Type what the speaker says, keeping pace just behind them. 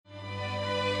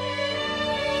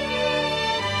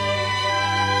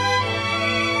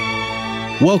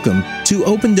Welcome to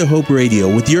Open to Hope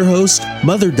Radio with your host,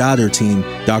 mother-daughter team,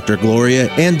 Dr. Gloria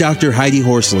and Dr. Heidi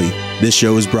Horsley. This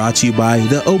show is brought to you by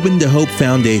the Open to Hope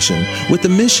Foundation with the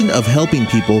mission of helping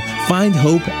people find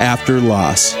hope after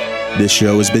loss. This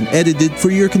show has been edited for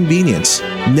your convenience.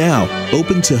 Now,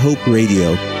 Open to Hope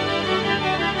Radio.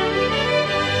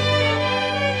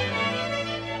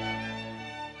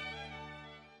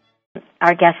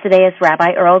 Our guest today is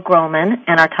Rabbi Earl Grollman,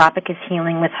 and our topic is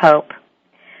Healing with Hope.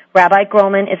 Rabbi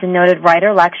Grollman is a noted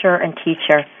writer, lecturer, and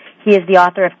teacher. He is the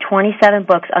author of 27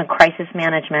 books on crisis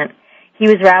management. He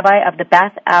was rabbi of the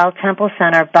Beth El Temple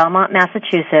Center, Belmont,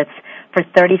 Massachusetts, for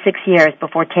 36 years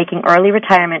before taking early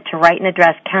retirement to write and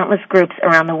address countless groups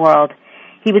around the world.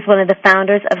 He was one of the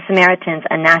founders of Samaritans,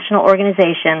 a national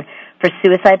organization for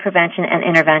suicide prevention and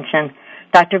intervention.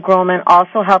 Dr. Grollman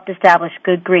also helped establish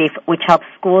Good Grief, which helps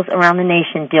schools around the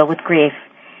nation deal with grief.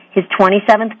 His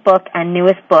 27th book and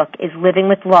newest book is Living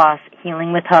with Loss,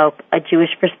 Healing with Hope, A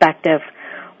Jewish Perspective.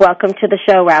 Welcome to the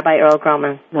show, Rabbi Earl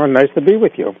Grollman. Well, nice to be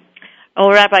with you.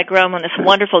 Oh, Rabbi Grollman, it's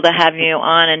wonderful to have you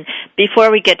on. And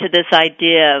before we get to this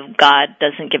idea of God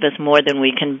doesn't give us more than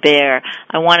we can bear,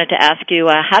 I wanted to ask you,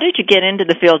 how did you get into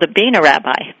the field of being a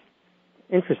rabbi?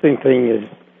 Interesting thing is,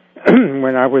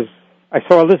 when I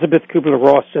saw Elizabeth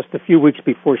Kubler-Ross just a few weeks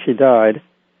before she died,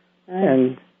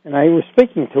 and I was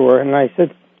speaking to her, and I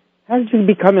said, how did you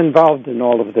become involved in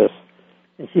all of this?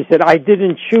 And she said, I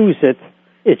didn't choose it,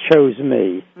 it chose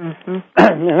me. Mm-hmm.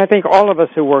 And I think all of us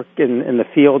who work in the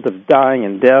field of dying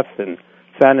and death and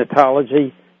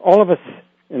thanatology, all of us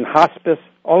in hospice,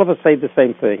 all of us say the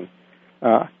same thing.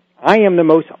 I am the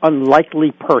most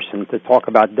unlikely person to talk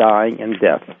about dying and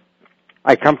death.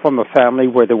 I come from a family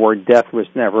where the word death was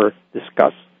never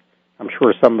discussed. I'm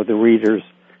sure some of the readers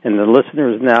and the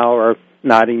listeners now are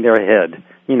nodding their head.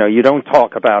 You know, you don't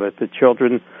talk about it. The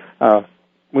children,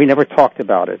 we never talked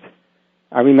about it.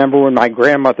 I remember when my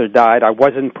grandmother died, I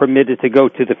wasn't permitted to go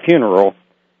to the funeral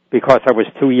because I was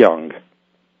too young.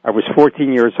 I was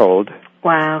 14 years old.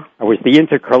 Wow. I was the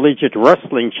intercollegiate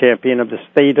wrestling champion of the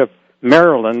state of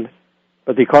Maryland,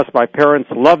 but because my parents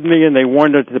loved me and they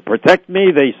wanted to protect me,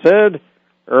 they said,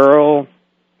 Earl,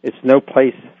 it's no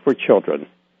place for children.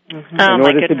 Mm-hmm. In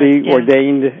order to be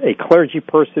ordained a clergy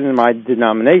person in my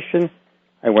denomination,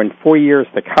 I went 4 years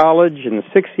to college and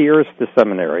 6 years to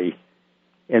seminary.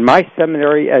 In my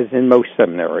seminary, as in most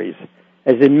seminaries,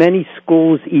 as in many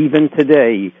schools even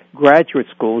today, graduate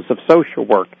schools of social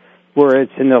work, where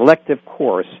it's an elective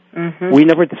course, we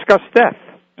never discussed death.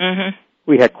 Mm-hmm.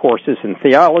 We had courses in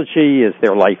theology, is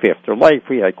there life after life?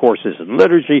 We had courses in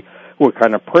liturgy, what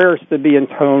kind of prayers to be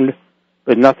intoned,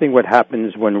 but nothing what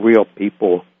happens when real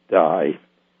people die.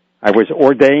 I was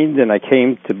ordained and I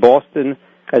came to Boston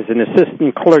as an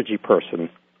assistant clergy person.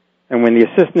 And when the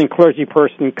assistant clergy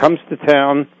person comes to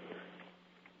town,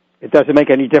 it doesn't make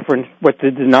any difference what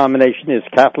the denomination is,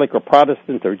 Catholic or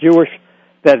Protestant or Jewish.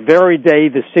 That very day,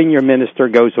 the senior minister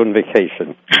goes on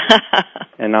vacation.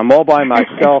 And I'm all by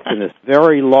myself in this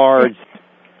very large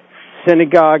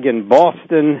synagogue in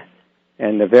Boston.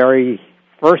 And the very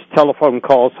first telephone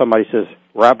call, somebody says,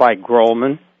 Rabbi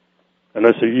Grollman. And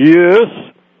I said, yes,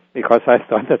 because I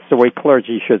thought that's the way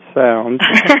clergy should sound.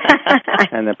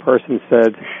 And the person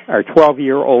said, our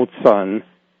 12-year-old son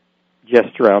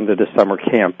just rounded a summer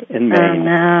camp in Maine. Oh,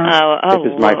 no. It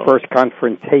was my first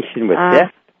confrontation with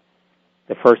death.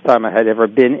 The first time I had ever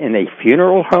been in a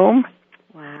funeral home.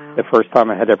 Wow. The first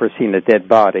time I had ever seen a dead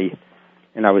body.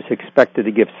 And I was expected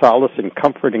to give solace and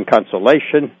comfort and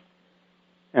consolation.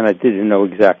 And I didn't know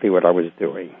exactly what I was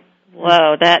doing.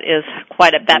 Whoa, that is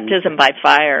quite a baptism by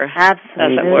fire.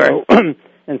 Absolutely. As it were.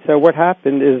 And so what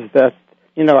happened is that,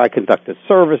 I conducted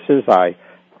services. I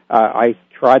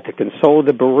tried to console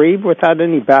the bereaved without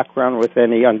any background, with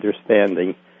any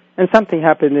understanding. And something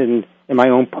happened in my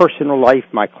own personal life.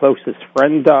 My closest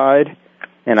friend died,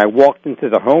 and I walked into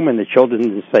the home, and the children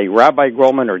didn't say Rabbi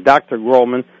Grollman or Dr.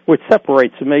 Grollman, which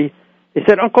separates me. They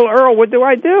said, Uncle Earl, what do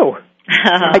I do?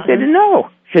 I didn't know.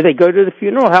 Should they go to the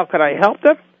funeral? How could I help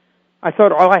them? I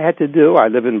thought all I had to do, I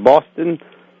live in Boston,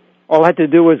 all I had to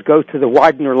do was go to the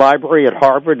Widener Library at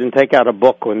Harvard and take out a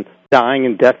book on dying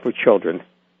and death for children.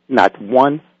 Not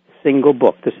one single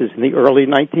book. This is in the early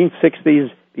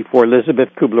 1960s, before Elizabeth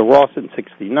Kubler-Ross in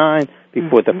 1969,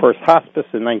 before the first hospice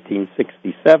in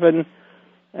 1967,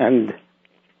 and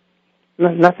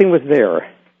nothing was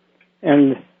there.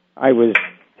 And I was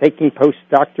taking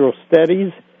postdoctoral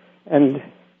studies, and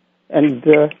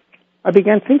I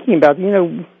began thinking about,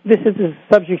 this is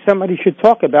a subject somebody should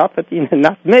talk about, but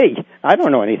not me. I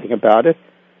don't know anything about it.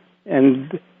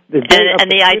 And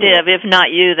the idea of if not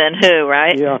you, then who,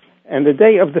 right? Yeah. And the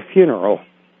day of the funeral,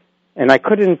 And I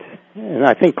couldn't, and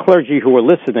I think clergy who are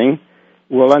listening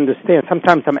will understand,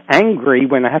 sometimes I'm angry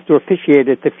when I have to officiate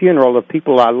at the funeral of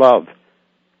people I love.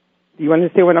 Do you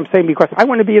understand what I'm saying? Because I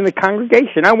want to be in the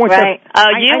congregation. I want right.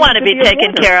 You want to be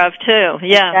taken care of, too.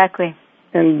 Yeah. Exactly.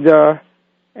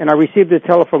 And I received a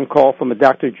telephone call from a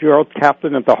Dr. Gerald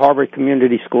Kaplan of the Harvard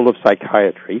Community School of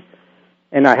Psychiatry.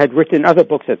 And I had written other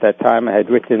books at that time. I had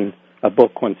written a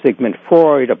book on Sigmund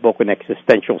Freud, a book on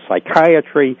existential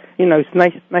psychiatry. It's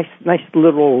nice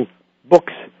little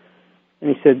books.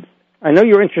 And he said, I know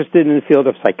you're interested in the field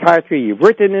of psychiatry. You've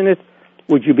written in it.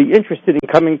 Would you be interested in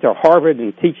coming to Harvard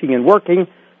and teaching and working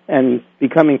and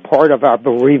becoming part of our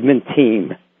bereavement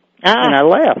team? And I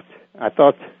laughed. I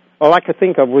thought, all I could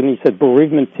think of when he said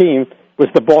bereavement team was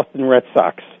the Boston Red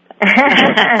Sox.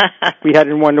 We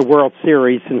hadn't won the World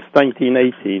Series since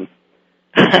 1918.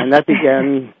 And that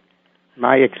began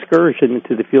my excursion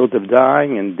into the field of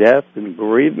dying and death and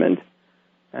bereavement.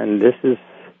 And this is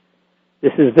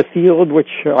the field which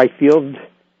I feel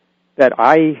that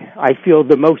I feel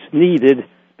the most needed,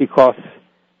 because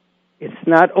it's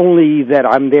not only that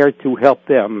I'm there to help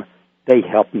them, they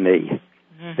help me.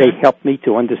 Mm-hmm. They help me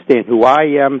to understand who I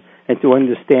am and to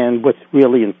understand what's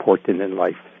really important in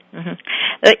life. Mm-hmm.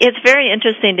 It's very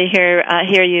interesting to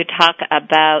hear you talk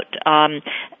about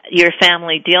your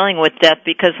family dealing with death,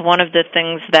 because one of the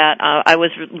things that I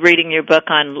was reading your book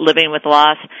on living with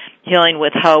loss, healing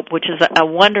with hope, which is a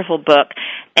wonderful book.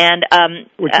 And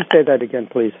would you say that again,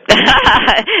 please?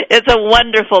 It's a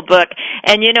wonderful book.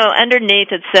 And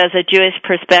underneath it says a Jewish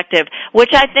perspective,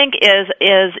 which I think is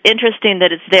interesting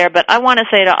that it's there. But I want to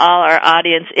say to all our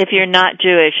audience, if you're not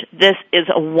Jewish, this is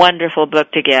a wonderful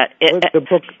book to get.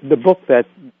 The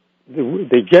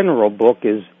general book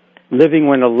is Living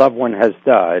When a Loved One Has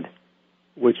Died,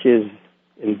 which is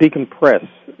in Beacon Press,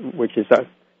 which is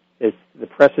the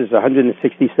press is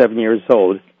 167 years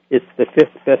old. It's the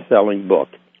 5th best-selling book.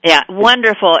 Yeah,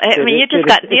 wonderful. I mean, you just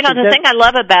got, the thing I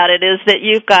love about it is that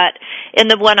you've got, in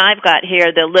the one I've got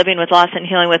here, the Living with Loss and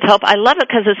Healing with Hope, I love it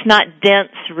because it's not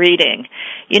dense reading.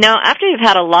 After you've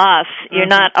had a loss, you're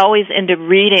not always into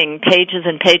reading pages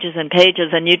and pages and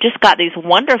pages, and you just got these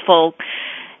wonderful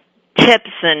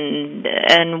tips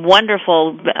and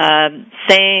wonderful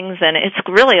sayings, and it's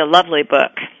really a lovely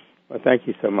book. Well, thank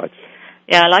you so much.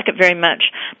 Yeah, I like it very much.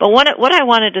 But what I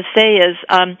wanted to say is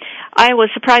I was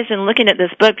surprised in looking at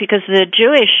this book, because the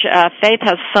Jewish faith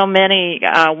has so many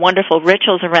wonderful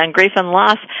rituals around grief and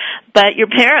loss, but your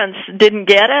parents didn't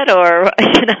get it, or,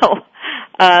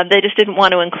 they just didn't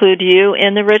want to include you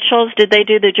in the rituals. Did they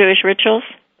do the Jewish rituals?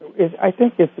 I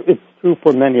think it's true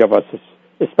for many of us,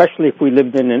 especially if we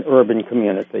lived in an urban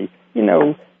community.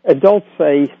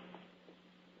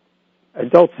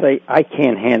 Adults say, I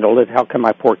can't handle it. How can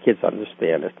my poor kids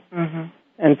understand it? Mm-hmm.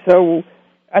 And so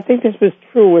I think this was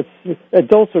true.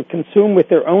 Adults are consumed with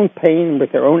their own pain,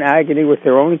 with their own agony, with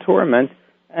their own torment.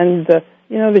 And,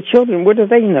 the children, what do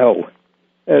they know?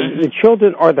 The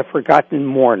children are the forgotten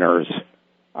mourners.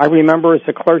 I remember as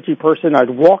a clergy person, I'd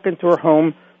walk into her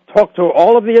home, talk to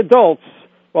all of the adults,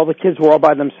 while the kids were all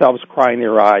by themselves crying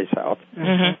their eyes out.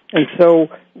 Mm-hmm. And so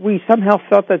we somehow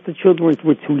felt that the children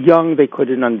were too young, they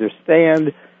couldn't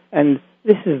understand, and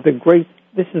this is the great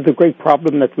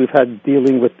problem that we've had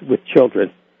dealing with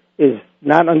children, is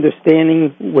not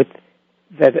understanding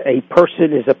that a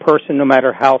person is a person no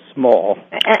matter how small.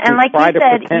 And like you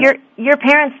said, your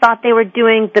parents thought they were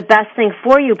doing the best thing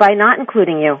for you by not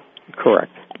including you.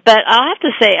 Correct. But I'll have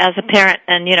to say, as a parent,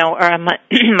 and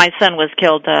my son was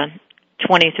killed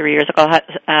 23 years ago,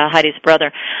 Heidi's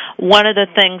brother. One of the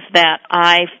things that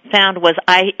I found was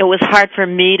it was hard for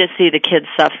me to see the kids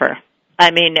suffer.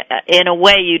 I mean, in a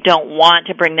way, you don't want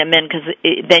to bring them in, because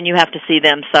then you have to see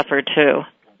them suffer too.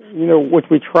 What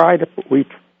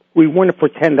we want to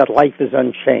pretend that life is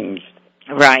unchanged.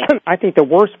 Right. I think the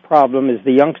worst problem is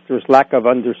the youngsters' lack of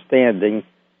understanding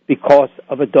because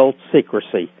of adult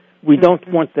secrecy. We don't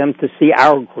want them to see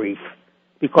our grief,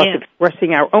 because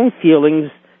expressing our own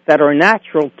feelings that are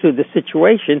natural to the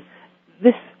situation,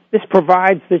 this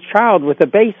provides the child with a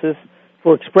basis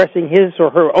for expressing his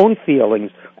or her own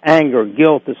feelings. Anger,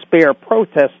 guilt, despair,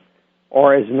 protest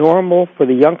are as normal for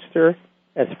the youngster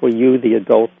as for you, the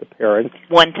adult, the parent.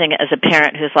 One thing as a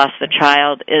parent who's lost a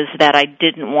child is that I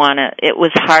didn't want to, it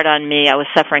was hard on me. I was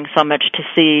suffering so much to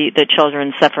see the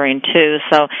children suffering too.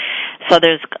 So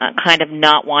there's kind of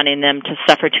not wanting them to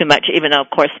suffer too much, even though, of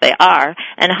course, they are.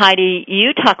 And Heidi,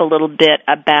 you talk a little bit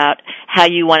about how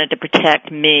you wanted to protect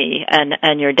me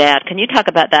and your dad. Can you talk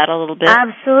about that a little bit?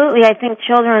 Absolutely. I think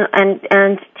children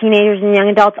and teenagers and young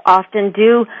adults often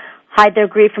do hide their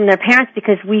grief from their parents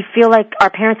because we feel like our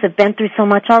parents have been through so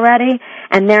much already,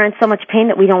 and they're in so much pain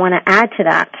that we don't want to add to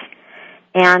that.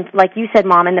 And like you said,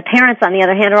 Mom, and the parents, on the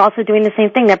other hand, are also doing the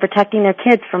same thing. They're protecting their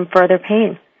kids from further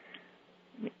pain.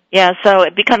 Yeah, so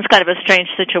it becomes kind of a strange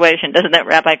situation, doesn't it,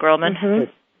 Rabbi Grollman?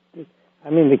 Mm-hmm. I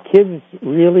mean, the kids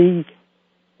really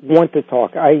want to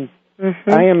talk. I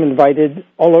am invited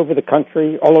all over the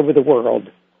country, all over the world,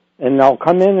 and I'll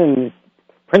come in and the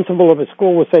principal of a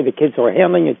school will say the kids are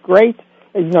handling it great.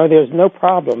 And, there's no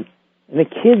problem. And the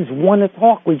kids want to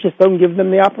talk. We just don't give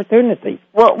them the opportunity.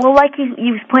 Well, like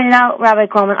you pointed out, Rabbi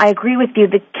Grollman, I agree with you.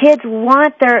 The kids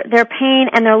want their pain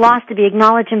and their loss to be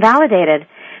acknowledged and validated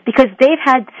because they've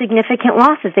had significant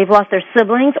losses. They've lost their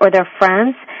siblings or their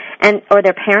friends or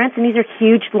their parents, and these are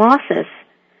huge losses.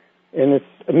 And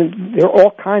there are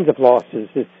all kinds of losses.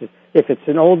 If it's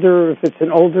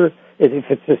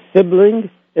a sibling,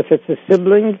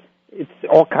 it's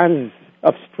all kinds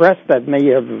of stress that may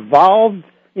have evolved.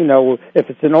 If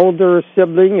it's an older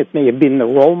sibling, it may have been the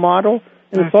role model,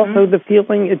 and it's also the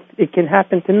feeling it can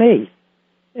happen to me.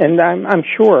 And I'm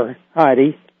sure,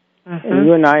 Heidi, and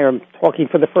you and I are talking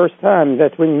for the first time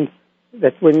that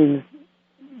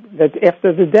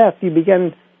after the death you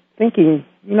began thinking,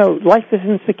 life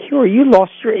isn't secure. You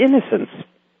lost your innocence.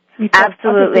 You thought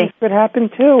other things could happen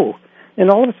too, and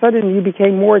all of a sudden you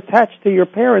became more attached to your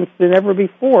parents than ever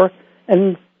before,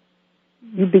 and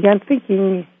you began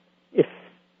thinking,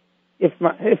 if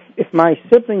my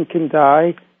sibling can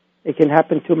die, it can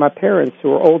happen to my parents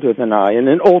who are older than I, and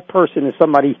an old person is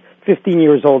somebody 15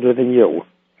 years older than you.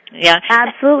 Yeah,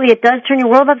 absolutely. It does turn your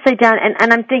world upside down,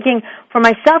 and I'm thinking for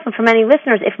myself and for many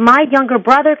listeners, if my younger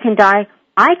brother can die,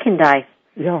 I can die.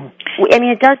 Yeah. I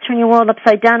mean, it does turn your world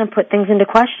upside down and put things into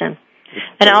question.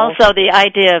 And also the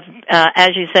idea of,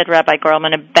 as you said, Rabbi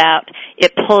Grollman, about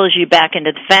it pulls you back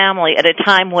into the family at a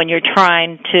time when you're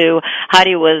trying to,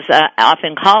 Heidi was off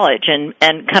in college,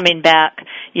 and coming back,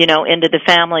 into the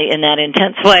family in that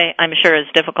intense way, I'm sure is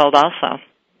difficult also.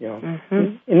 Yeah.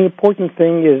 And the important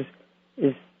thing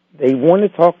is they want to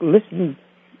talk. Listen,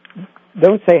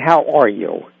 don't say, how are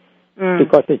you?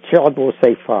 Because the child will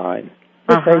say fine.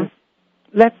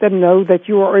 Let them know that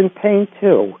you are in pain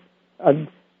too.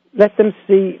 Let them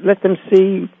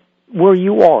see where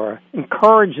you are.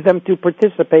 Encourage them to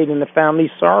participate in the family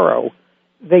sorrow.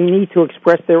 They need to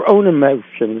express their own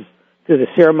emotions through the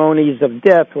ceremonies of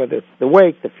death, whether it's the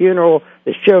wake, the funeral,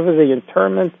 the shiva, the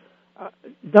interment.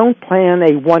 Don't plan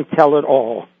a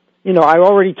one-tell-it-all. I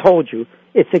already told you,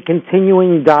 it's a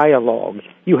continuing dialogue.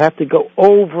 You have to go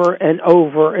over and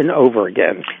over and over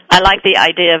again. I like the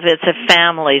idea of it's a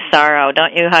family sorrow,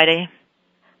 don't you, Heidi?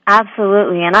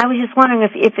 Absolutely. And I was just wondering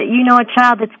if you know a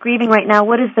child that's grieving right now,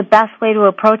 what is the best way to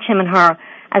approach him and her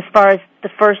as far as the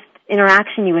first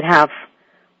interaction you would have?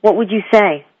 What would you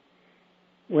say?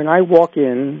 When I walk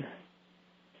in,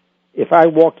 if I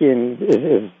walk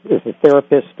in as a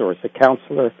therapist or as a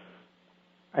counselor,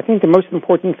 I think the most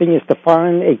important thing is to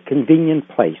find a convenient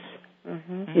place.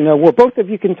 Where both of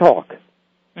you can talk.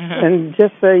 And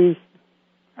just say,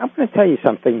 I'm going to tell you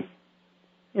something.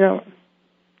 I'm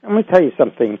going to tell you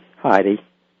something, Heidi.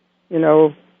 You've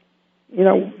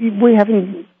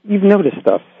noticed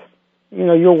us.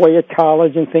 You're away at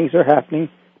college and things are happening.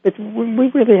 But we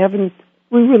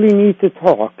really need to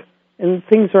talk. And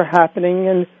things are happening,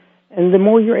 and the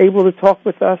more you're able to talk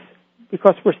with us,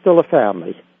 because we're still a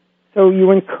family. So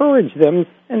you encourage them,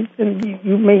 and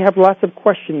you may have lots of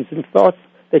questions and thoughts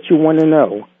that you want to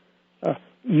know.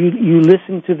 You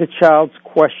listen to the child's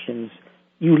questions.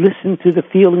 You listen to the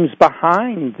feelings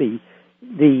behind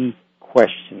the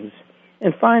questions,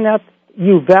 and find out.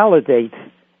 You validate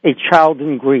a child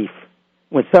in grief.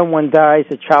 When someone dies,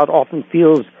 a child often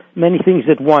feels many things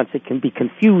at once. It can be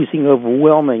confusing,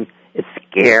 overwhelming. It's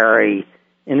scary.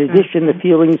 In addition, the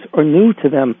feelings are new to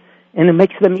them, and it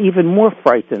makes them even more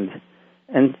frightened.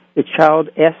 And the child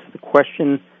asks the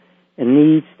question and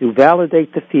needs to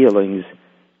validate the feelings.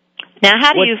 Now,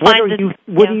 how do you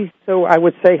find So I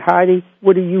would say, Heidi,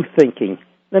 what are you thinking?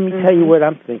 Let me tell you what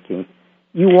I'm thinking.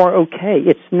 You are okay.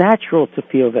 It's natural to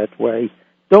feel that way.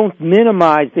 Don't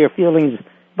minimize their feelings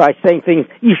by saying things,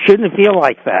 you shouldn't feel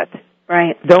like that.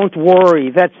 Right. Don't worry.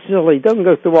 That's silly. Don't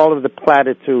go through all of the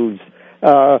platitudes,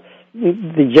 the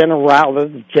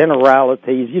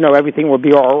generalities. Everything will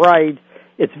be all right.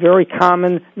 It's very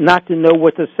common not to know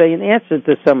what to say in answer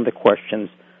to some of the questions.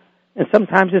 And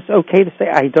sometimes it's okay to say,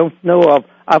 I don't know.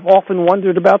 I've often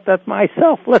wondered about that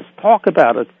myself. Let's talk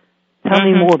about it. Tell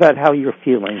me more about how you're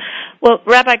feeling. Well,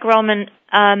 Rabbi Grollman,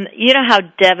 you know how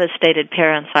devastated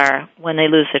parents are when they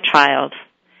lose a child.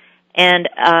 And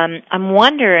I'm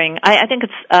wondering, I think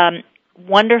it's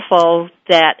wonderful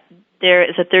that there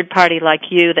is a third party like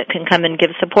you that can come and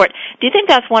give support. Do you think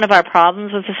that's one of our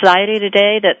problems with society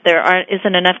today, that there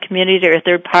isn't enough community or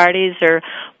third parties or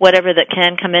whatever that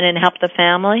can come in and help the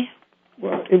family?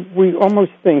 Well, we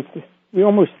almost think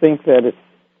that it's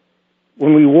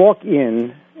when we walk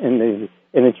in and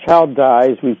a child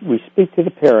dies, we speak to the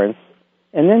parents,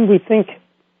 and then we think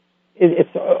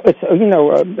it's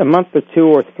a month or 2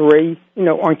 or 3.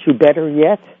 Aren't you better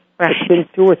yet? Right. It's been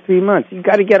 2 or 3 months. You've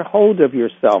got to get a hold of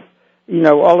yourself.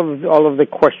 All of the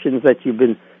questions that you've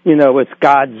been. It's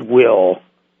God's will.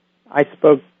 I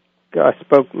spoke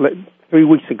 3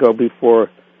 weeks ago before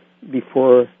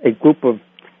a group of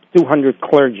 200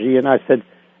 clergy, and I said,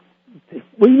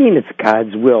 "What do you mean it's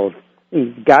God's will?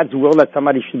 God's will that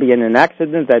somebody should be in an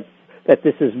accident, that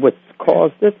this is what's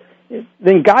caused it?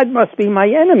 Then God must be my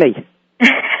enemy."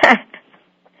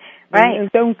 Right.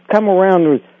 And don't come around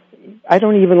with, I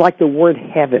don't even like the word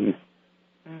heaven.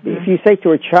 Mm-hmm. If you say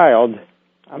to a child,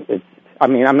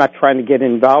 I'm not trying to get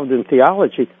involved in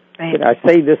theology, right. But I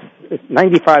say this,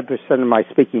 95% of my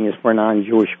speaking is for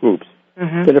non-Jewish groups.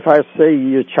 Mm-hmm. But if I say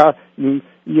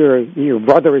your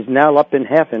brother is now up in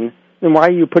heaven, then why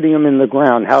are you putting him in the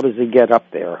ground? How does he get up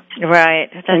there? Right.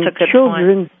 That's a good point.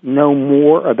 Children know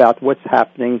more about what's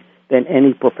happening than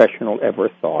any professional ever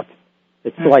thought.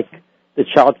 It's like the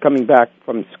child coming back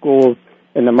from school,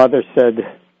 and the mother said,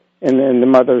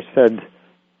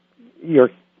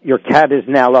 your cat is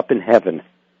now up in heaven.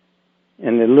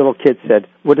 And the little kid said,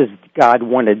 "What does God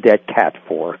want a dead cat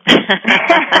for?" That's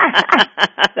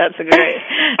a great.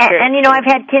 And I've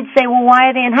had kids say, "Well, why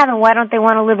are they in heaven? Why don't they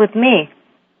want to live with me?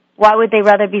 Why would they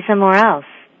rather be somewhere else?"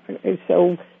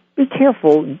 So be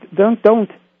careful. Don't.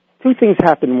 2 things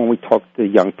happen when we talk to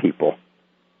young people.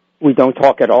 We don't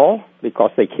talk at all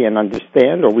because they can't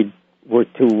understand, or we're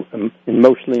too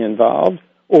emotionally involved,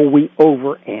 or we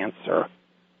over-answer.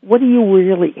 What are you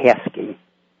really asking?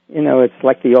 It's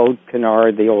like the old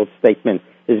canard, the old statement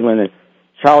is when a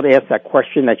child asks that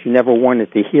question that you never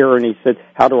wanted to hear, and he said,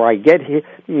 "How do I get here?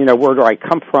 Where do I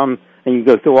come from?" And you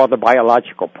go through all the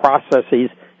biological processes,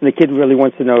 and the kid really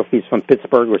wants to know if he's from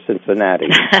Pittsburgh or Cincinnati.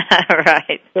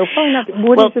 Right. So find out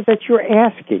what is it that you're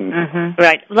asking. Mm-hmm.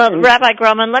 Right. Well, Rabbi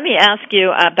Grollman, let me ask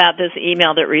you about this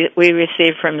email that we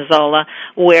received from Zola,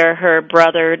 where her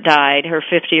brother died, her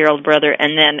 50-year-old brother,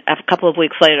 and then a couple of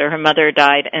weeks later her mother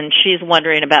died, and she's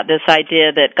wondering about this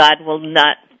idea that God will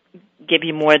not give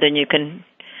you more than you can.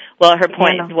 Well, her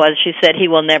point was, she said, He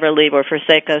will never leave or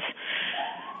forsake us.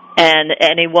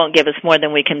 And He won't give us more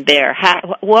than we can bear.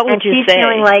 What would you say? She's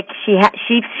feeling like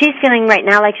she's feeling right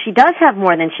now like she does have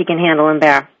more than she can handle and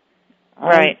bear.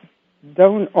 Right.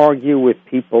 Don't argue with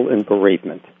people in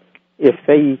bereavement.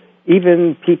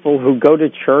 Even people who go to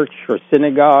church or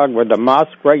synagogue or the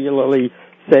mosque regularly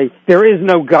say, "There is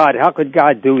no God. How could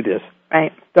God do this?"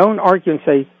 Right. Don't argue and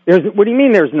say, "What do you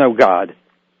mean there's no God?"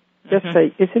 Just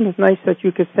say, "Isn't it nice that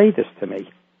you could say this to me?"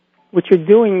 What you're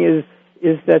doing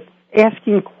is that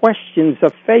asking questions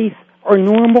of faith are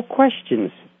normal questions.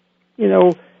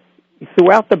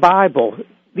 Throughout the Bible,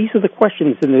 these are the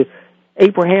questions. And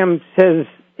Abraham,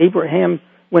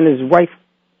 when his wife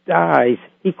dies,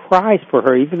 he cries for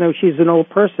her, even though she's an old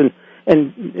person.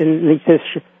 And he says,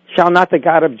 "Shall not the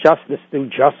God of justice do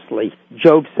justly?"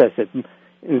 Job says it.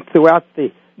 And throughout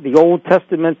the Old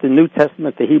Testament, the New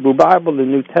Testament, the Hebrew Bible, the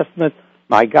New Testament,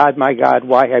 my God,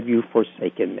 why have you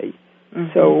forsaken me?"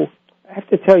 Mm-hmm. So I have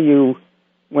to tell you,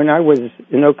 when I was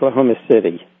in Oklahoma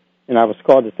City, and I was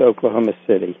called to Oklahoma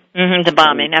City. Mm-hmm, the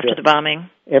bombing, after the bombing.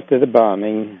 After the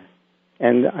bombing.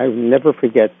 And I will never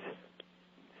forget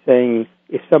saying,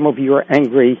 if some of you are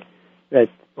angry,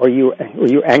 or you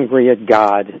angry at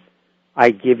God,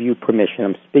 I give you permission.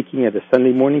 I'm speaking at a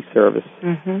Sunday morning service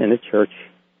in a church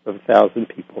of 1,000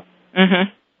 people. Mm-hmm.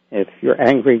 If you're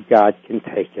angry, God can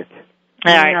take it.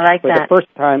 All right. I like that. For the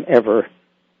first time ever,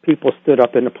 people stood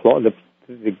up and applauded.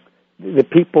 The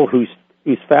people whose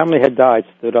family had died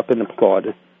stood up and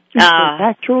applauded.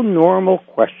 Natural, normal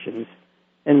questions.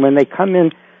 And when they come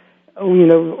in,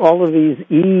 all of these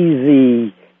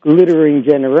easy, glittering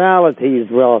generalities,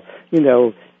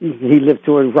 he lived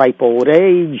to a ripe old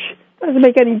age. Doesn't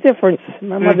make any difference.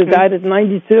 My mother died at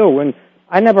 92, and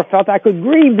I never felt I could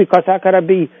grieve, because how could I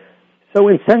be so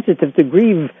insensitive to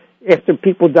grieve after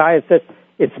people die? It said,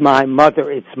 "It's my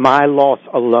mother, it's my loss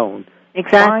alone."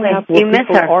 Exactly. You miss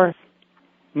her. Are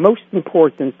most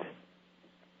important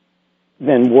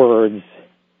than words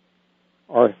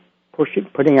are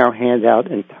putting our hands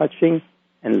out and touching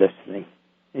and listening.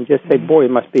 And just say, "Boy,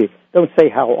 it must be." Don't say,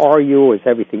 "How are you? Is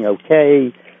everything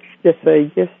okay?" Just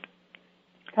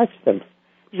touch them.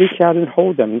 Reach out and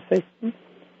hold them and say,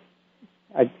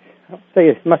 I'll say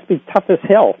it must be tough as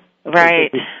hell.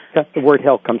 Right. The word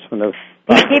hell comes from the...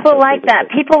 People like that.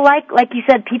 People like you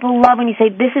said, people love when you say,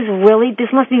 this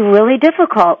must be really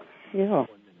difficult. Yeah.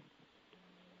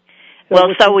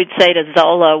 So we'd say to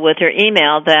Zola with her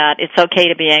email that it's okay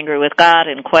to be angry with God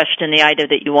and question the idea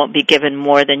that you won't be given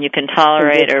more than you can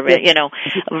tolerate, or,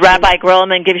 Rabbi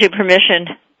Grollman gives you permission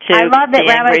to I love that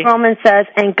Rabbi Grollman says,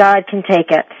 and God can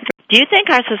take it. Do you think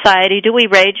our society, do we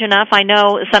rage enough? I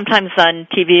know sometimes on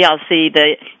TV I'll see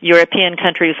the European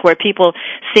countries where people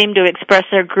seem to express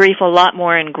their grief a lot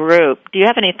more in group. Do you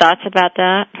have any thoughts about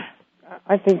that?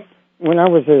 I think when I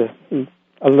was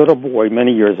a little boy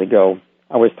many years ago,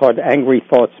 I was taught angry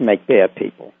thoughts make bad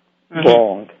people. Mm-hmm.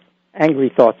 Wrong. Angry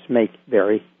thoughts make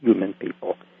very human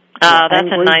people. Oh, that's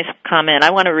a nice comment.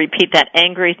 I want to repeat that.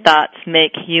 Angry thoughts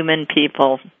make human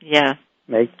people. Yeah.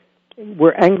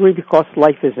 We're angry because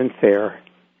life isn't fair.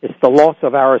 It's the loss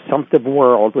of our assumptive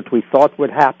world, which we thought would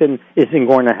happen, isn't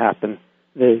going to happen.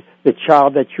 The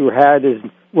child that you had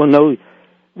will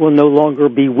no longer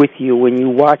be with you. When you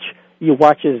watch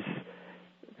his...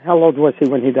 How old was he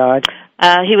when he died?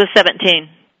 He was 17,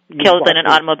 killed in an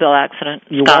automobile accident.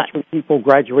 You watch when people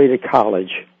graduated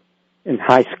college in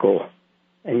high school,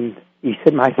 and you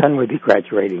said, my son would be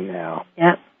graduating now.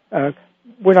 Yeah.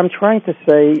 What I'm trying to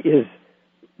say is,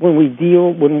 when we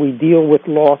deal with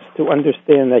loss, to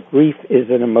understand that grief is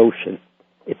an emotion.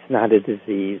 It's not a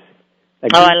disease.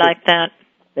 I like that.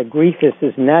 That grief is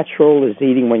as natural as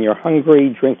eating when you're hungry,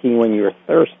 drinking when you're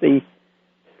thirsty,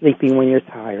 sleeping when you're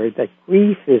tired. That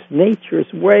grief is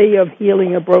nature's way of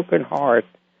healing a broken heart.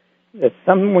 That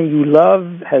someone you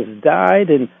love has died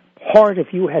and part of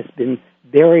you has been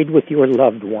buried with your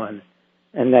loved one.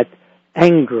 And that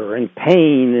anger and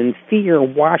pain and fear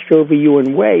wash over you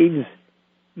in waves.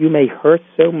 You may hurt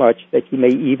so much that you may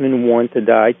even want to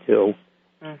die too.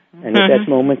 Mm-hmm. And at that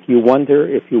moment, you wonder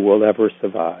if you will ever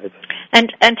survive. And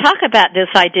talk about this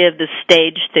idea of the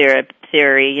stage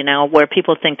theory, where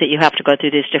people think that you have to go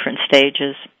through these different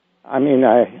stages. I mean,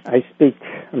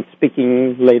 I'm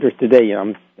speaking later today.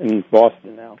 I'm in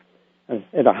Boston now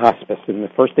at a hospice, and the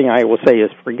first thing I will say is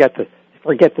forget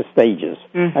the stages.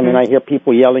 Mm-hmm. I mean, I hear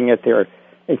people yelling at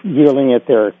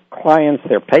their clients,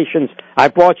 their patients, I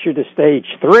brought you to stage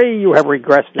 3, you have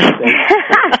regressed to stage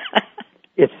 4.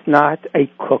 It's not a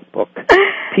cookbook.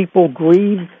 People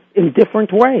grieve in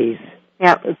different ways,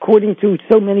 according to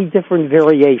so many different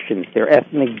variations, their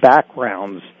ethnic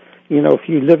backgrounds. If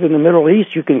you live in the Middle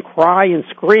East, you can cry and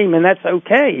scream, and that's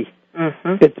okay.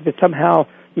 Mm-hmm. But somehow,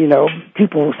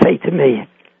 people will say to me,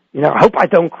 I hope I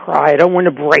don't cry, I don't want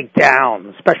to break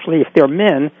down, especially if they're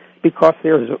men, because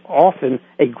there's often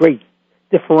a great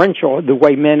differential in the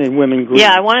way men and women grieve.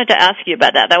 Yeah, I wanted to ask you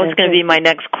about that. That was going to be my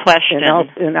next question.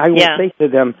 And I will say to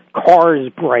them, cars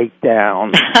break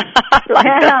down.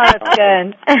 That's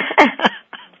good.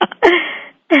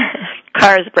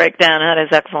 Cars break down. That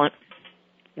is excellent.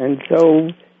 And so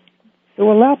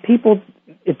allow people,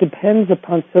 it depends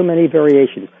upon so many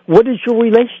variations. What is your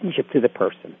relationship to the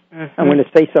person? Mm-hmm. I'm going to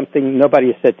say something nobody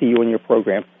has said to you in your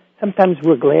program. Sometimes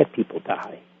we're glad people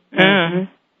die. Mm-hmm.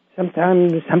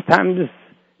 Sometimes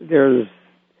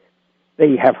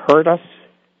they have hurt us,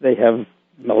 they have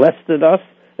molested us,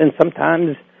 and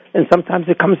sometimes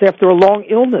it comes after a long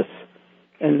illness.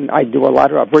 And I've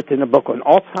written a book on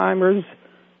Alzheimer's,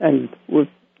 and with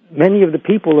many of the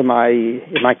people in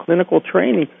my clinical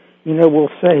training, will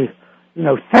say,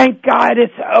 thank God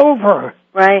it's over.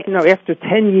 Right. After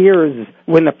 10 years,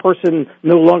 when the person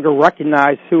no longer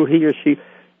recognized who he or she,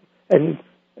 and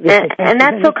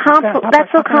that's so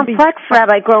complex,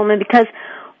 Rabbi Grollman, because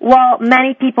while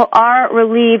many people are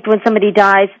relieved when somebody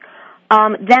dies,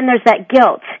 then there's that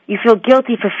guilt. You feel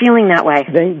guilty for feeling that way.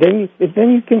 Then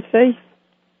you can say,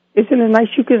 isn't it nice?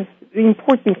 The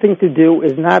important thing to do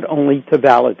is not only to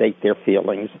validate their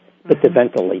feelings, but to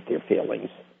ventilate their feelings.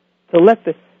 So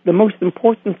the most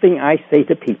important thing I say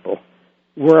to people,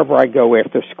 wherever I go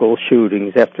after school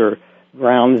shootings, after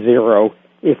ground zero,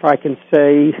 if I can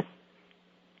say,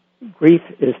 grief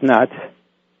is not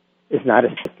a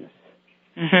sickness.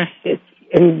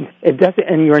 Mm-hmm. It doesn't,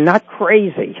 and you're not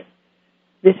crazy.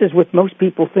 This is what most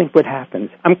people think what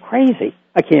happens. I'm crazy.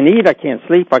 I can't eat. I can't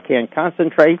sleep. I can't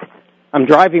concentrate. I'm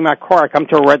driving my car. I come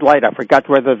to a red light. I forgot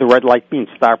whether the red light means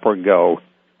stop or go.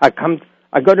 I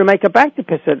go to make a bank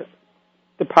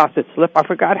deposit slip. I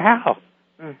forgot how.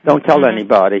 Mm-hmm. Don't tell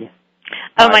anybody.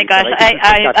 Oh my gosh,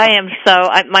 I am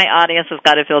my audience has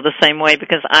got to feel the same way,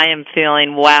 because I am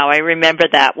feeling, wow, I remember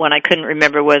that when I couldn't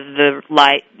remember whether the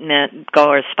light meant go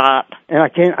or stop. And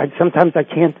sometimes I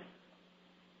can't.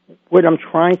 What I'm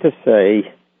trying to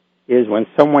say is when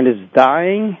someone is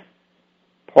dying,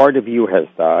 part of you has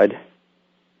died.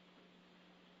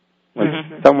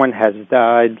 When someone has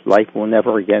died, life will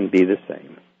never again be the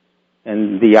same.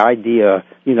 And the idea,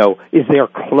 is there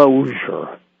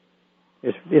closure?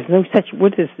 There's no such,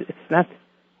 it's not,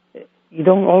 you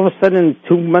don't all of a sudden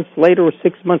 2 months later or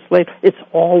 6 months later, it's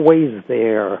always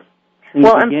there.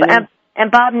 Well, and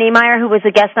Bob Niemeyer, who was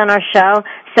a guest on our show,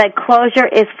 said closure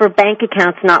is for bank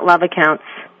accounts, not love accounts.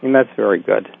 And that's very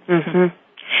good. Mm-hmm.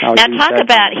 Now talk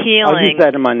about healing. I'll use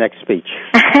that in my next speech.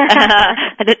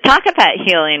 Talk about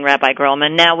healing, Rabbi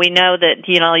Grollman. Now we know that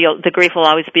the grief will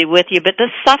always be with you, but the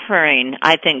suffering,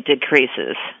 I think,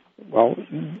 decreases. Well,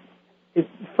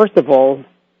 first of all,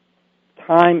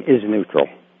 time is neutral.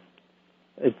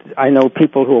 I know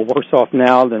people who are worse off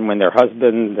now than when their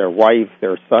husband, their wife,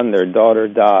 their son, their daughter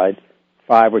died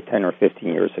 5 or 10 or 15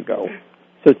 years ago.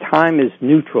 So time is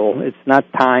neutral. It's not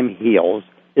time heals.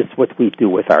 It's what we do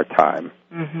with our time.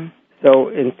 Mm-hmm. So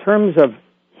in terms of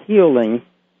healing,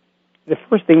 the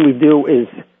first thing we do is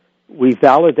we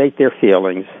validate their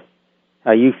feelings.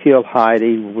 How you feel,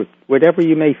 Heidi, whatever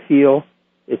you may feel,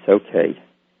 it's okay.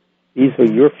 These are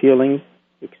your feelings.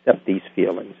 Accept these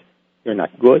feelings. They're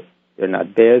not good. They're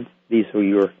not bad. These are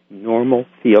your normal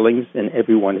feelings, and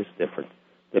everyone is different.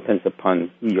 Depends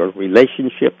upon your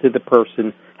relationship to the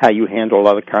person, how you handle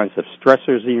other kinds of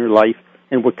stressors in your life,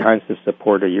 and what kinds of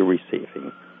support are you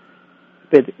receiving.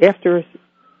 But after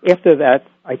that,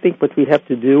 I think what we have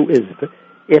to do is,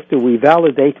 after we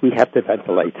validate, we have to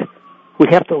ventilate. We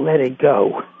have to let it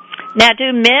go. Now,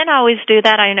 do men always do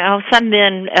that? I know some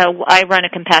men, I run a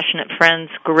Compassionate Friends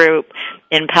group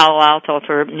in Palo Alto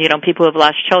for, people who have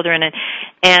lost children,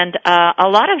 and a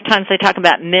lot of times they talk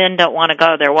about men don't want to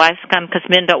go. Their wives come because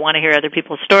men don't want to hear other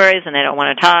people's stories and they don't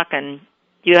want to talk, and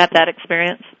do you have that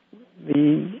experience?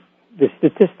 The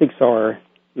statistics are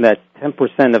that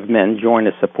 10% of men join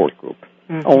a support group,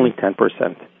 only 10%.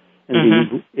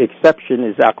 And the exception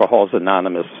is Alcoholics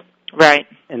Anonymous. Right.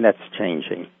 And that's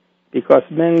changing. Because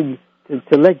men,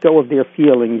 to let go of their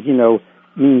feelings,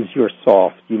 means you're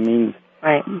soft. You mean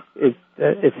right.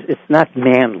 It's not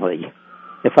manly.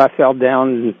 If I fell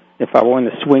down, if I were in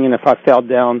the swing, and if I fell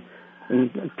down,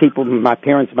 and my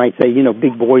parents might say,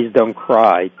 big boys don't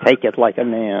cry. Take it like a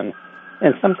man.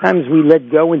 And sometimes we let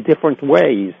go in different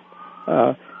ways.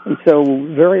 And so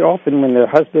very often when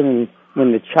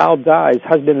when the child dies,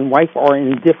 husband and wife are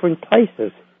in different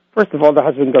places. First of all, the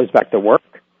husband goes back to work.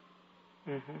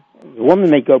 Mm-hmm. The woman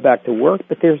may go back to work,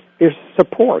 but there's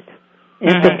support.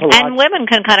 And women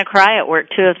can kind of cry at work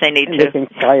too if they need to. They can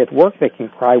cry at work. They can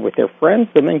cry with their friends,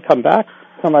 and then come back.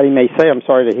 Somebody may say, "I'm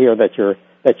sorry to hear that your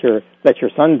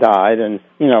son died, and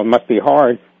it must be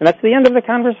hard." And that's the end of the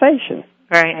conversation.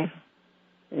 Right.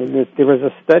 And there was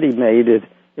a study made.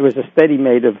 There was a study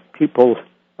made of people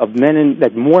of men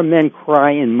that more men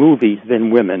cry in movies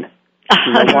than women.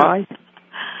 You know why?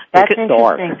 That's it's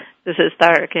interesting. Dark. This is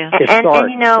dark, yeah.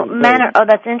 And men are,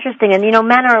 that's interesting. And,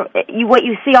 men are, what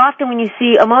you see often when you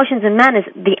see emotions in men is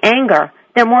the anger.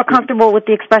 They're more comfortable with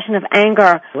the expression of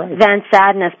anger than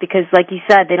sadness because, like you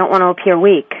said, they don't want to appear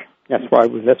weak. That's why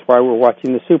we're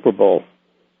watching the Super Bowl.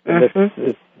 And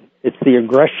it's the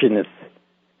aggression,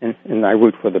 and I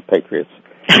root for the Patriots.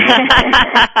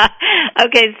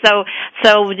 Okay, so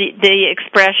the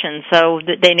expression, so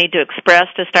they need to express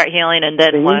to start healing, and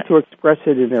then they need to express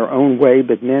it in their own way,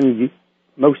 but men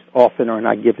most often are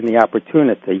not given the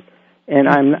opportunity. And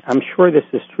I'm sure this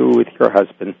is true with your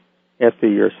husband. After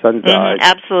your son died,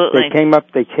 absolutely,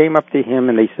 they came up to him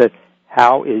and they said,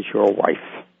 "How is your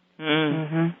wife?"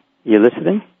 Mm-hmm. You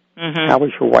listening? Mm-hmm. How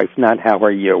is your wife? Not how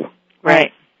are you?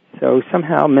 Right. So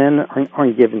somehow men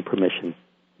aren't given permission.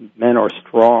 Men are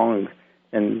strong,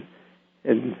 and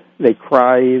they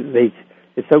cry.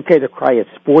 It's okay to cry at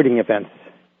sporting events.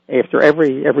 After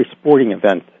every sporting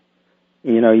event,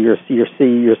 you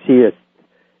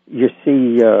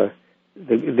see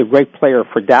the great player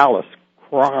for Dallas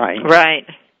crying. Right.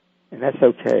 And that's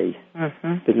okay.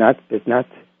 Mm-hmm.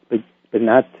 But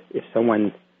not if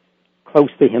someone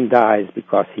close to him dies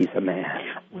because he's a man.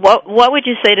 What would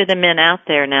you say to the men out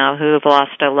there now who have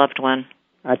lost a loved one?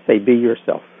 I'd say be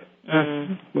yourself.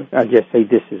 Mm-hmm. I'd just say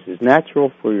this is as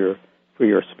natural for your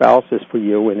spouse as for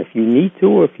you, and if you need to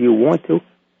or if you want to,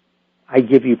 I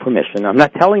give you permission. I'm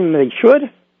not telling them they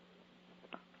should.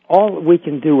 All we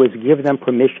can do is give them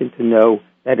permission to know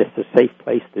that it's a safe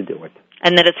place to do it.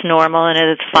 And that it's normal and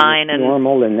it's fine. It's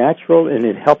normal and natural, and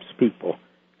it helps people.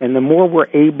 And the more we're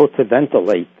able to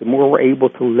ventilate, the more we're able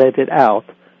to let it out,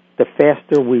 the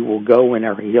faster we will go in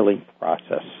our healing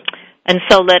process. And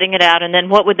so letting it out, and then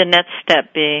what would the next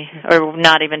step be? Or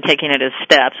not even taking it as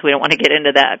steps. We don't want to get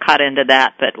into that, caught into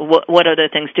that, but what other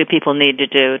things do people need to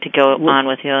do to go on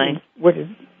with healing?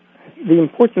 The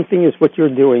important thing is what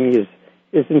you're doing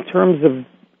is in terms of,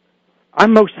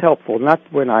 I'm most helpful, not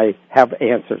when I have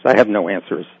answers. I have no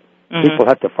answers. Mm-hmm. People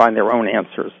have to find their own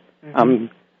answers. Mm-hmm.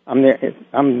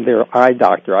 I'm their eye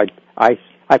doctor.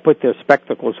 I put their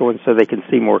spectacles on so they can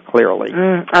see more clearly.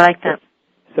 I like that.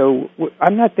 So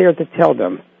I'm not there to tell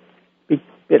them,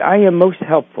 but I am most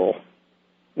helpful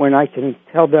when I can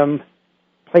tell them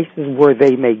places where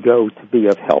they may go to be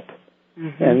of help.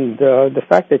 Mm-hmm. And the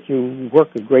fact that you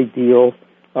work a great deal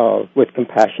with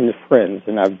Compassionate Friends,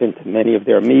 and I've been to many of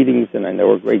their meetings, and I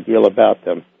know a great deal about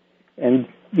them. And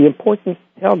the importance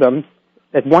to tell them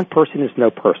that one person is no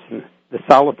person. The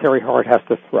solitary heart has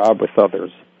to throb with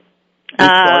others.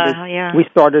 We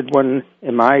started one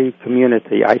in my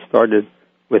community. I started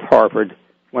with Harvard,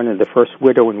 one of the first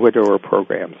widow and widower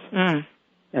programs. Mm.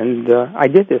 And I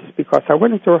did this because I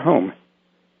went into her home,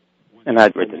 and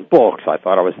I'd written books. I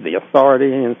thought I was the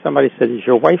authority, and somebody said, "Is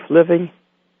your wife living?"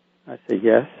 I said,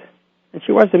 "Yes." And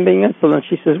she wasn't being insolent.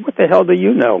 She says, "What the hell do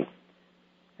you know?"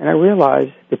 And I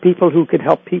realized the people who could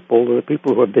help people are the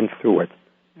people who have been through it.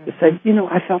 Mm-hmm. To say,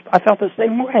 I felt the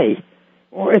same way,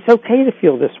 or it's okay to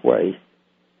feel this way.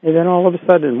 And then all of a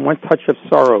sudden, one touch of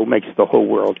sorrow makes the whole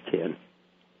world kin.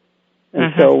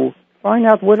 And so find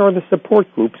out what are the support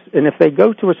groups, and if they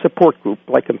go to a support group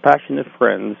like Compassionate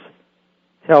Friends,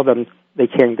 tell them they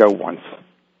can't go once.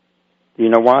 Do you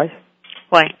know why?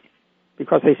 Why?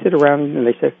 Because they sit around and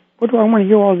they say, what do I want to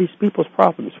hear all these people's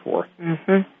problems for?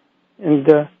 Mm-hmm.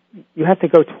 And you have to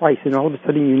go twice, and all of a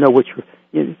sudden you know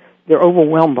they're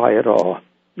overwhelmed by it all.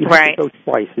 You have to go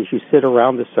twice as you sit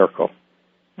around the circle.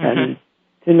 Mm-hmm. And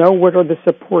to know what are the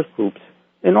support groups,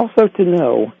 and also to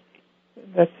know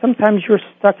that sometimes you're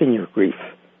stuck in your grief.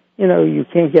 You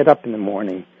can't get up in the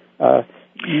morning.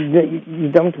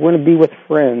 You don't want to be with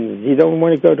friends. You don't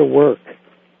want to go to work.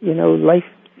 Life,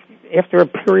 after a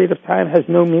period of time, has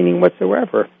no meaning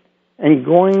whatsoever. And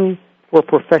going for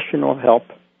professional help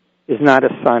is not a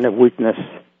sign of weakness,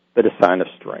 but a sign of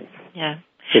strength. Yeah.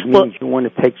 It means you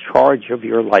want to take charge of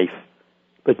your life.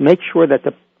 But make sure that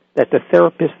the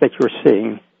therapist that you're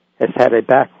seeing has had a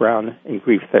background in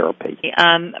grief therapy.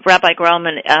 Rabbi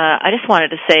Grollman, I just wanted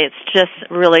to say it's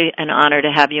just really an honor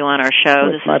to have you on our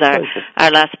show. This is our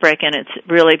last break, and it's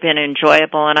really been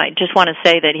enjoyable. And I just want to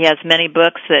say that he has many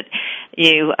books that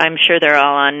I'm sure they're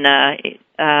all on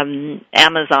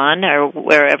Amazon or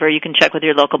wherever. You can check with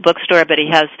your local bookstore, but he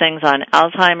has things on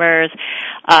Alzheimer's,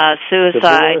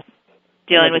 suicide,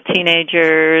 dealing with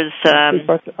teenagers.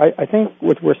 I think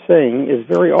what we're saying is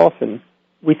very often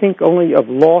we think only of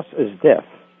loss as death.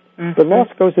 Mm-hmm. But loss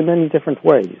goes in many different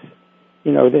ways.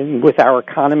 With our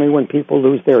economy, when people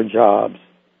lose their jobs,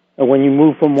 or when you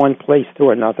move from one place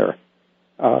to another.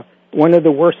 One of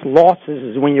the worst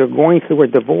losses is when you're going through a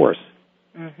divorce.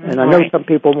 Mm-hmm. And I know some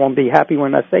people won't be happy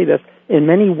when I say this. In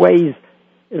many ways,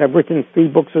 and I've written 3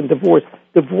 books on divorce,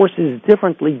 divorce is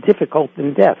difficult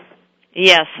than death.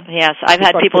 Yes. I've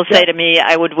had people say to me,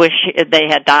 I would wish they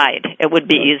had died. It would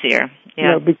be easier.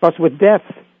 Yeah. Because with death,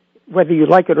 whether you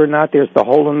like it or not, there's the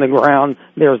hole in the ground,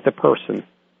 there's the person.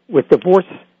 With divorce,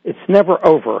 it's never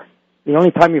over. The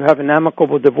only time you have an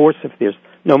amicable divorce if there's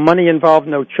no money involved,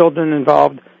 no children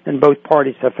involved, and both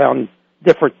parties have found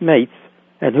different mates,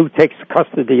 and who takes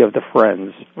custody of the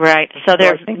friends. Right. So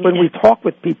I think when we talk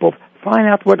with people, find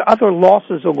out what other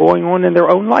losses are going on in their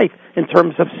own life in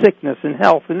terms of sickness and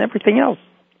health and everything else.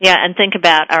 Yeah, and think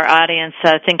about our audience.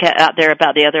 Think out there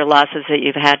about the other losses that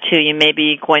you've had, too. You may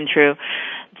be going through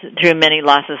many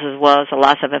losses as well as the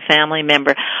loss of a family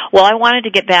member. Well, I wanted to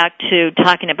get back to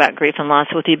talking about grief and loss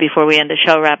with you before we end the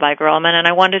show, Rabbi Grollman, and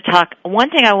I wanted to talk.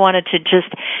 One thing I wanted to just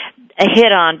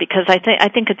hit on, because I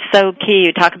think it's so key,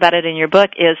 you talk about it in your book,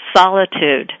 is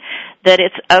solitude, that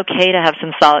it's okay to have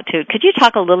some solitude. Could you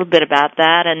talk a little bit about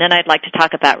that? And then I'd like to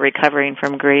talk about recovering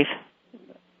from grief.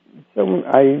 So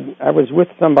I was with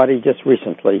somebody just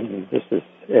recently, and this is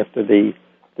after the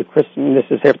Christmas,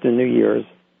 this is after New Year's,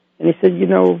 and he said,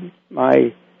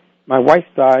 my wife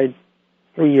died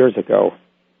 3 years ago.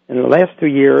 In the last 2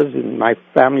 years, and my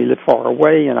family lived far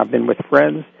away, and I've been with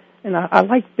friends, and I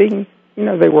like being,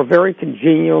 they were very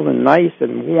congenial and nice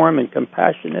and warm and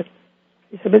compassionate.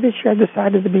 He said, but this year I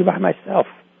decided to be by myself.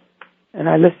 And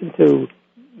I listened to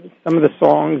some of the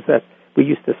songs that we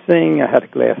used to sing. I had a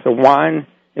glass of wine,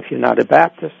 if you're not a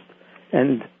Baptist,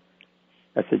 and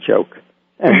that's a joke.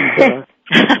 And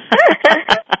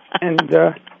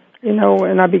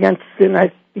and I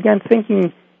began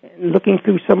thinking, looking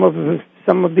through some of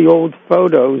the old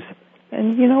photos,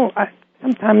 And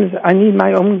sometimes I need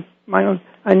my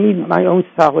own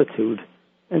solitude,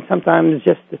 and sometimes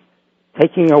just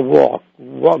taking a walk,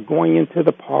 going into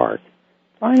the park,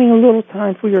 finding a little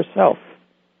time for yourself.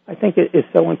 I think it is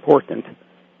so important.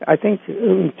 I think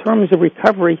in terms of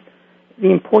recovery,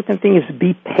 the important thing is to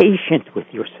be patient with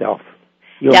yourself.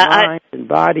 Your mind and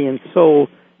body and soul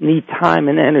need time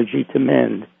and energy to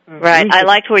mend. Right. I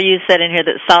liked where you said in here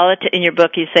that solitude, in your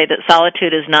book you say that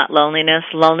solitude is not loneliness.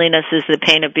 Loneliness is the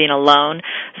pain of being alone.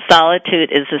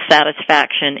 Solitude is the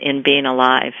satisfaction in being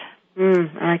alive. I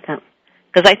like that.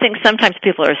 Because I think sometimes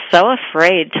people are so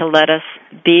afraid to let us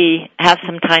have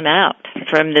some time out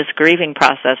from this grieving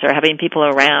process, or having people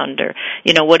around, or,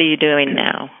 what are you doing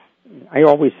now? I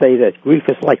always say that grief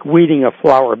is like weeding a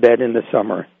flower bed in the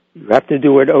summer. You have to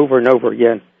do it over and over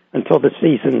again until the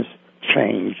seasons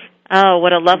change. Oh,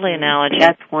 what a lovely analogy.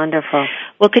 That's wonderful.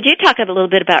 Well, could you talk a little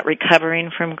bit about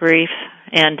recovering from grief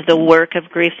and the work of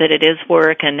grief, that it is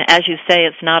work, and as you say,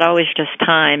 it's not always just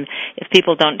time. If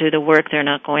people don't do the work, they're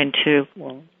not going to,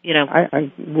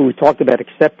 we talked about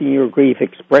accepting your grief,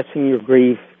 expressing your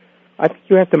grief. I think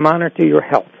you have to monitor your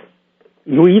health.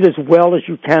 You eat as well as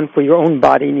you can, for your own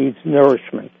body needs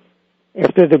nourishment.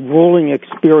 After the grueling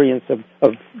experience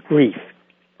of grief,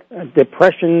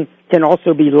 depression can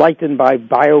also be lightened by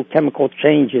biochemical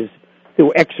changes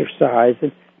through exercise,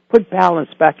 and put balance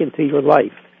back into your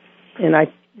life. And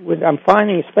I'm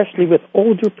finding, especially with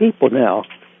older people now,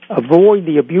 avoid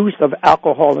the abuse of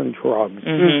alcohol and drugs.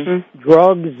 Mm-hmm.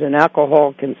 Drugs and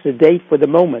alcohol can sedate for the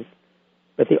moment,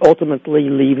 but they ultimately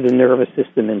leave the nervous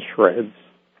system in shreds.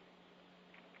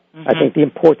 Mm-hmm. I think the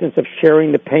importance of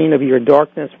sharing the pain of your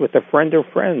darkness with a friend or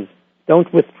friends.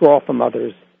 Don't withdraw from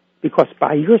others, because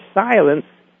by your silence,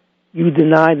 you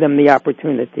deny them the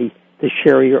opportunity to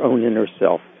share your own inner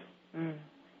self. Mm.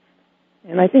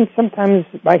 And I think sometimes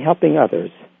by helping others,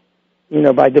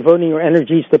 by devoting your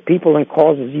energies to people and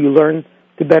causes, you learn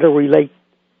to better relate,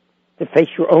 to face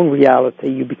your own reality.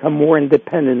 You become more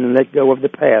independent and let go of the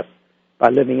past by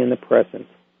living in the present.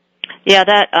 Yeah,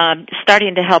 that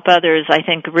starting to help others, I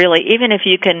think, really, even if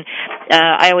you can,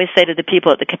 I always say to the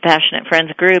people at the Compassionate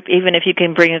Friends group, even if you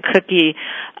can bring a cookie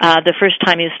the first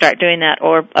time you start doing that,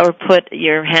 or put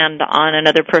your hand on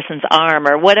another person's arm,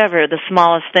 or whatever, the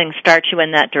smallest thing starts you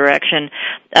in that direction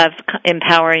of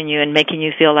empowering you and making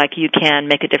you feel like you can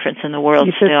make a difference in the world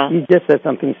still. You just said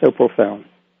something so profound.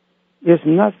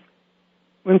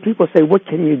 When people say, what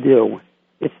can you do?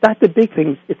 It's not the big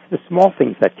things, it's the small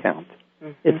things that count.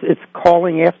 Mm-hmm. It's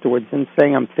calling afterwards and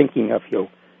saying, I'm thinking of you.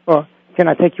 Or can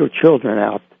I take your children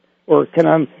out? Or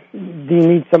do you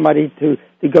need somebody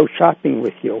to go shopping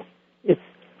with you?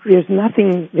 There's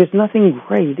nothing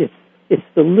great. It's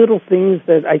the little things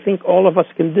that I think all of us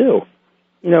can do.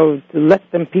 To let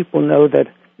people know that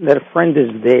a friend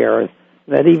is there,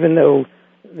 that even though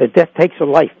the death takes a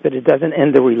life, that it doesn't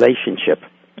end the relationship.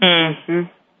 Mm-hmm.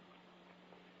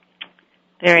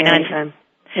 Very nice.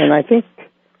 And I think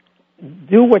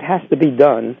do what has to be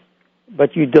done,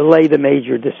 but you delay the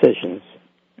major decisions.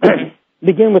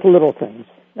 Begin with little things.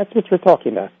 That's what you're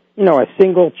talking about. A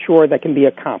single chore that can be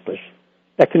accomplished,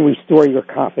 that can restore your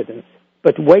confidence.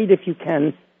 But wait, if you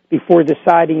can, before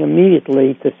deciding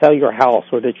immediately to sell your house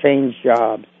or to change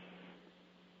jobs.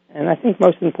 And I think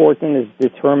most important is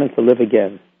determined to live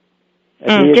again.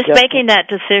 Just making that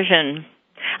decision.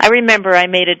 I remember I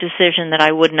made a decision that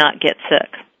I would not get sick.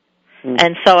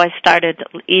 And so I started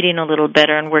eating a little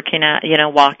better and working out,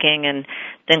 walking and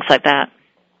things like that.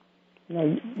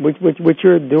 What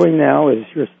you're doing now is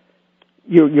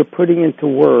you're putting into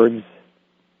words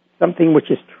something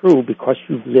which is true because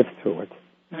you've lived through it.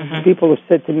 Mm-hmm. People have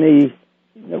said to me,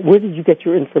 where did you get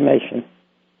your information?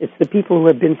 It's the people who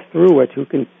have been through it who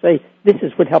can say, this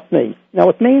is what helped me. Now,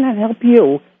 it may not help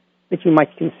you, but you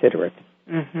might consider it.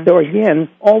 Mm-hmm. So again,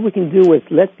 all we can do is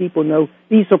let people know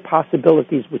these are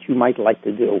possibilities which you might like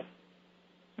to do.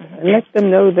 Mm-hmm. And let them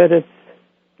know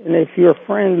and if you're a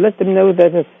friend, let them know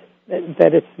that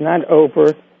it's not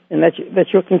over and that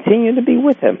you'll continue to be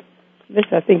with them. This,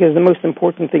 I think, is the most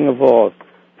important thing of all,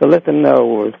 to let them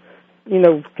know,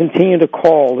 continue to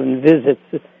call and visit,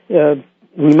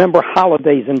 remember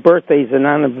holidays and birthdays and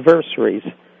anniversaries.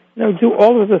 Do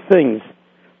all of the things.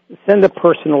 Send a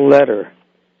personal letter.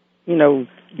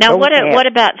 Now, what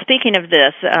about, speaking of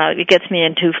this, it gets me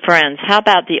into friends. How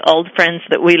about the old friends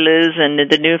that we lose and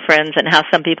the new friends, and how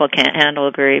some people can't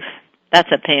handle grief? That's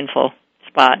a painful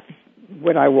spot.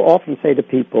 What I will often say to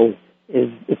people is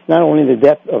it's not only the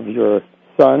death of your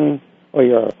son or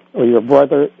your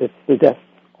brother, it's the death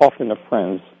often of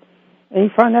friends. And you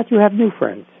find out you have new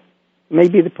friends.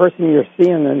 Maybe the person you're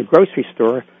seeing in the grocery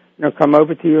store, come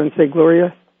over to you and say,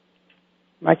 Gloria,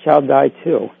 my child died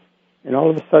too. And all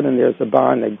of a sudden there's a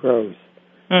bond that grows.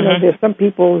 There's some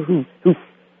people who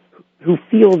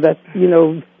feel that,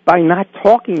 by not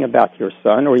talking about your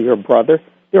son or your brother,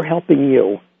 they're helping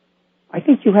you. I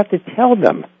think you have to tell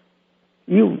them.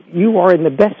 You are in the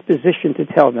best position to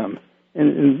tell them.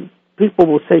 And people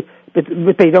will say,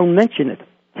 but they don't mention it.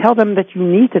 Tell them that you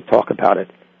need to talk about it.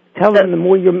 Tell them the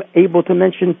more you're able to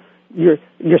mention your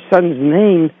son's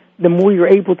name, the more you're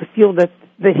able to feel that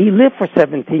he lived for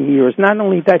 17 years, not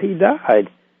only that he died.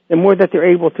 The more that they're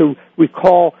able to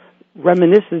recall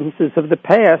reminiscences of the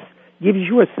past gives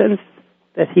you a sense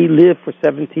that he lived for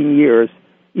 17 years,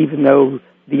 even though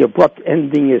the abrupt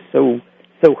ending is so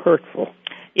hurtful.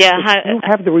 Yeah, you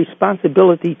have the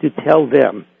responsibility to tell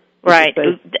them. Right.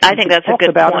 I think that's a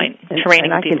good point.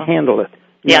 Training and people. I can handle it.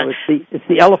 Yeah. It's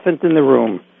the elephant in the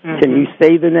room. Can you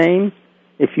say the name?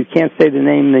 If you can't say the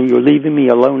name, then you're leaving me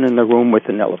alone in the room with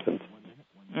an elephant.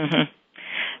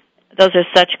 Those are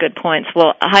such good points.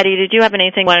 Well, Heidi, did you have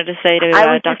anything you wanted to say to Dr. Grollman?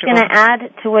 I was just going to add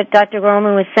to what Dr.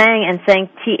 Grollman was saying and saying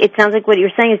it sounds like what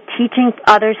you're saying is teaching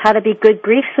others how to be good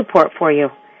grief support for you.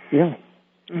 Yeah.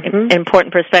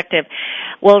 Important perspective.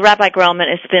 Well, Rabbi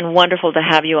Grollman, it's been wonderful to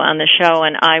have you on the show,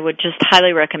 and I would just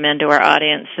highly recommend to our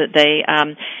audience that they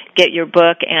get your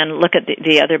book and look at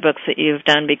the other books that you've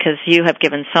done, because you have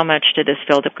given so much to this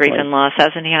field of grief and loss,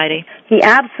 hasn't he, Heidi? He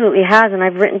absolutely has, and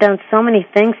I've written down so many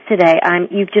things today.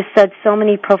 You've just said so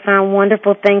many profound,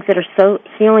 wonderful things that are so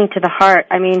healing to the heart.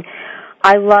 I mean,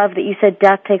 I love that you said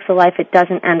death takes a life, it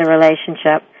doesn't end a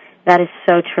relationship. That is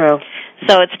so true.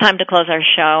 So it's time to close our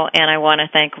show, and I want to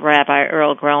thank Rabbi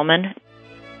Earl Grollman.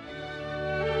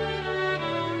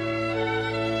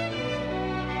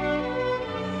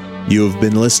 You have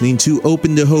been listening to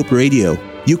Open to Hope Radio.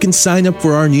 You can sign up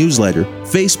for our newsletter,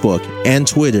 Facebook, and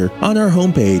Twitter on our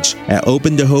homepage at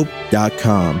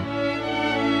opentohope.com.